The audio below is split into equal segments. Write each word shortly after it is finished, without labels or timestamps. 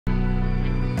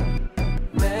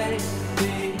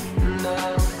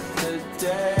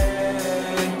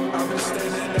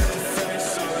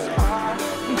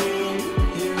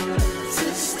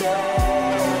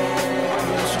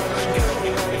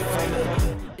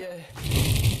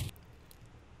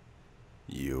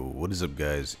What is up,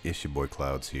 guys? It's your boy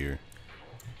Clouds here,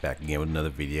 back again with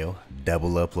another video. Double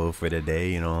upload for the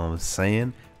day, you know what I'm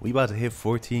saying? We about to hit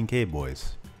 14k,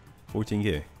 boys.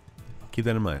 14k. Keep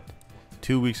that in mind.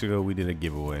 2 weeks ago we did a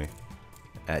giveaway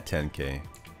at 10k,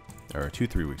 or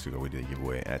 2-3 weeks ago we did a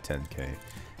giveaway at 10k.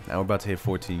 Now we're about to hit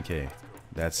 14k.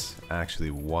 That's actually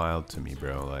wild to me,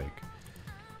 bro. Like,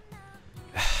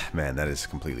 man, that is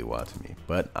completely wild to me.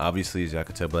 But obviously, as y'all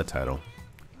can tell by the title,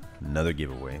 another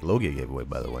giveaway, LOGIA giveaway,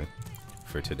 by the way,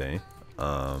 for today.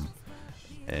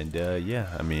 Yeah,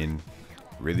 I mean,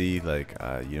 really, like,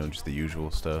 you know, just the usual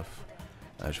stuff.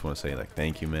 I just want to say, like,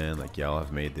 thank you, man. Like, y'all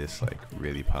have made this, like,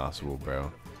 really possible,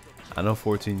 bro. I know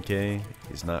 14k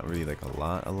is not really, like, a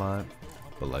lot,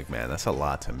 but, like, man, that's a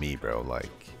lot to me, bro.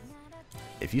 Like,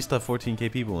 if you stuff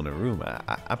 14k people in a room,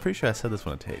 I'm pretty sure I said this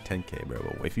when I hit 10k,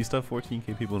 bro. But if you stuff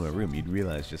 14k people in a room, you'd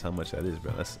realize just how much that is,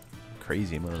 bro. That's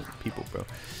crazy amount of people, bro.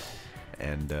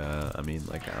 And I mean,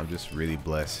 like, I'm just really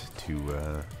blessed to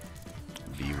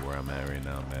be where I'm at right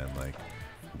now, man. Like,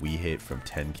 we hit from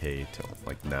 10k to,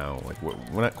 like, now, like,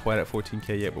 we're not quite at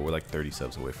 14k yet, but we're like 30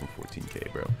 subs away from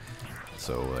 14k, bro.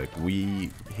 So, like, we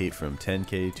hit from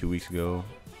 10k 2 weeks ago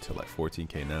to like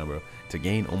 14k now, bro. To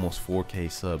gain almost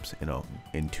 4k subs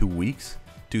in 2 weeks,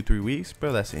 2-3 weeks,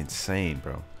 bro, that's insane,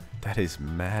 bro. That is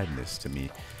madness to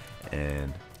me.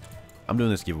 And I'm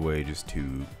doing this giveaway just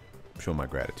to show my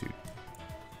gratitude.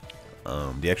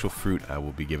 The actual fruit I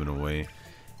will be giving away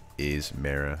is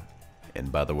Mara.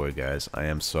 And by the way, guys, I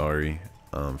am sorry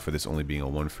for this only being a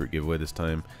one fruit giveaway this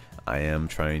time. I am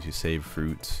trying to save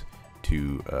fruits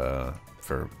to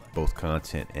for both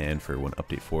content and for when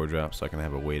update 4 drops, so I can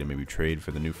have a way to maybe trade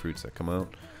for the new fruits that come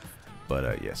out.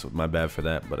 But yeah, so my bad for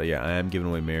that. But yeah, I am giving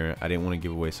away Mara. I didn't want to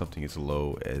give away something as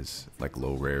low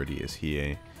rarity as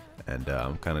Hiei. And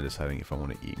I'm kind of deciding if I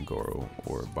want to eat Ngoro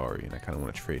or Bari, and I kind of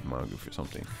want to trade Magu for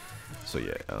something. So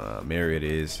yeah, Mara it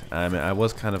is. I mean, I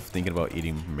was kind of thinking about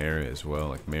eating Mara as well.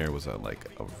 Like, Mara was a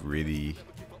really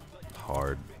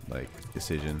hard, like,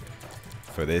 decision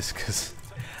for this, because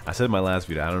I said in my last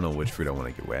video, I don't know which fruit I want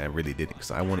to give away. I really didn't, because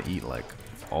I want to eat, like,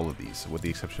 all of these, with the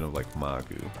exception of, like,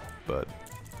 Magu. But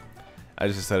I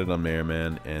just decided on Mara,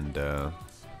 man. And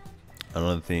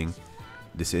another thing,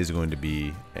 this is going to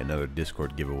be another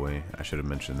Discord giveaway. I should have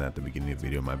mentioned that at the beginning of the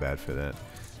video. My bad for that.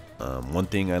 One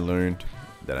thing I learned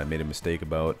that I made a mistake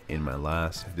about in my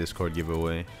last Discord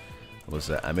giveaway was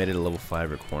that I made it a level 5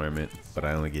 requirement, but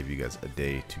I only gave you guys a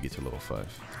day to get to level 5.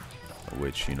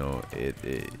 Which, you know,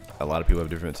 a lot of people have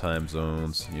different time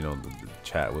zones. You know, the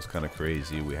chat was kind of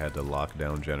crazy. We had to lock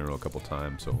down general a couple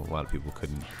times, so a lot of people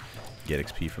couldn't get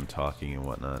XP from talking and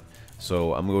whatnot.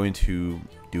 So I'm going to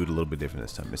do it a little bit different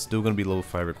this time. It's still going to be level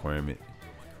 5 requirement,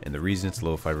 and the reason it's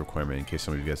level 5 requirement, in case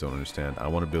some of you guys don't understand, I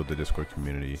want to build the Discord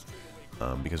community,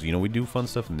 because, you know, we do fun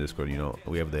stuff in Discord. You know,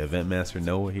 we have the event master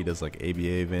Noah. He does, like,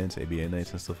 ABA events, ABA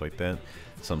nights and stuff like that.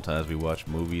 Sometimes we watch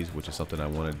movies, which is something I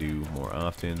want to do more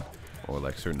often, or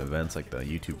like certain events like the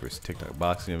YouTube versus TikTok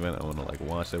boxing event. I want to, like,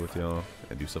 watch that with y'all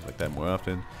and do stuff like that more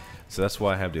often. So that's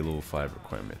why I have the level 5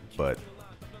 requirement. But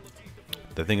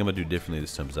the thing I'm gonna do differently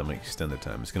this time is I'm gonna extend the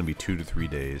time. It's gonna be 2 to 3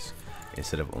 days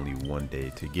instead of only 1 day,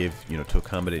 to give, you know, to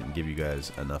accommodate and give you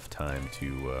guys enough time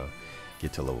to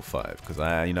get to level 5. Because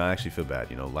I actually feel bad.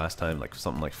 You know, last time, like,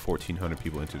 something like 1,400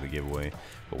 people entered the giveaway,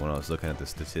 but when I was looking at the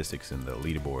statistics in the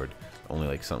leaderboard, only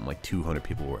like something like 200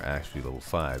 people were actually level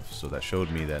 5. So that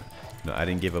showed me that, you know, I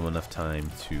didn't give them enough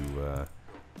time to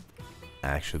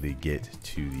actually get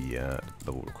to the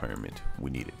level requirement we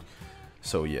needed.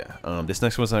 So yeah, this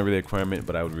next one's not really a requirement,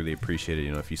 but I would really appreciate it,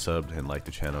 you know, if you subbed and liked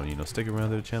the channel. You know, stick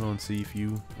around to the channel and see if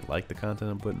you like the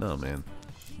content I'm putting out, man.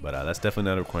 But that's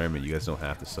definitely not a requirement. You guys don't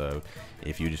have to sub.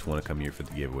 If you just want to come here for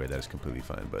the giveaway, that is completely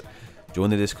fine. But join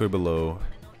the Discord below.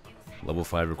 Level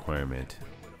 5 requirement.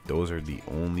 Those are the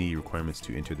only requirements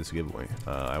to enter this giveaway.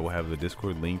 I will have the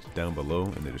Discord linked down below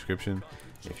in the description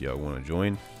if y'all want to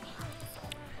join.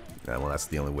 Well, that's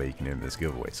the only way you can enter this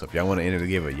giveaway. So if y'all want to enter the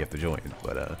giveaway, you have to join.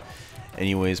 But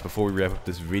anyways, before we wrap up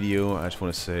this video, I just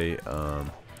want to say,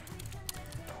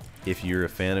 if you're a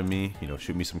fan of me, you know,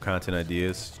 shoot me some content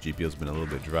ideas. GPL's been a little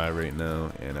bit dry right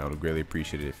now, and I would greatly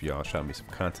appreciate it if y'all shot me some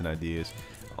content ideas.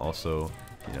 Also,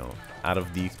 you know, out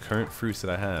of the current fruits that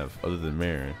I have, other than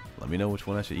Mara, let me know which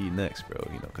one I should eat next, bro.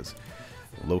 You know, because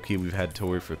low-key, we've had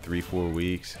Tori for 3-4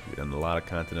 weeks. We've done a lot of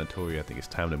content on Tori. I think it's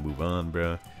time to move on,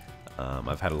 bro.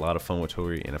 I've had a lot of fun with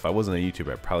Tori, and if I wasn't a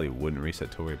YouTuber, I probably wouldn't reset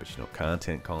Tori, but, you know,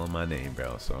 content calling my name,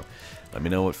 bro. So let me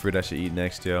know what fruit I should eat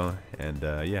next, y'all. And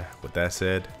yeah, with that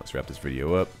said, let's wrap this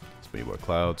video up. It's been your boy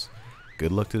Clouds.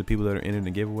 Good luck to the people that are entering the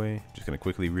giveaway. Just gonna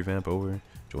quickly revamp over,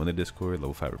 join the Discord,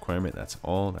 level 5 requirement. That's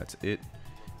all. That's it.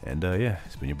 And yeah,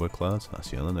 it's been your boy Clouds. I'll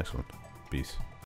see you on the next one. Peace.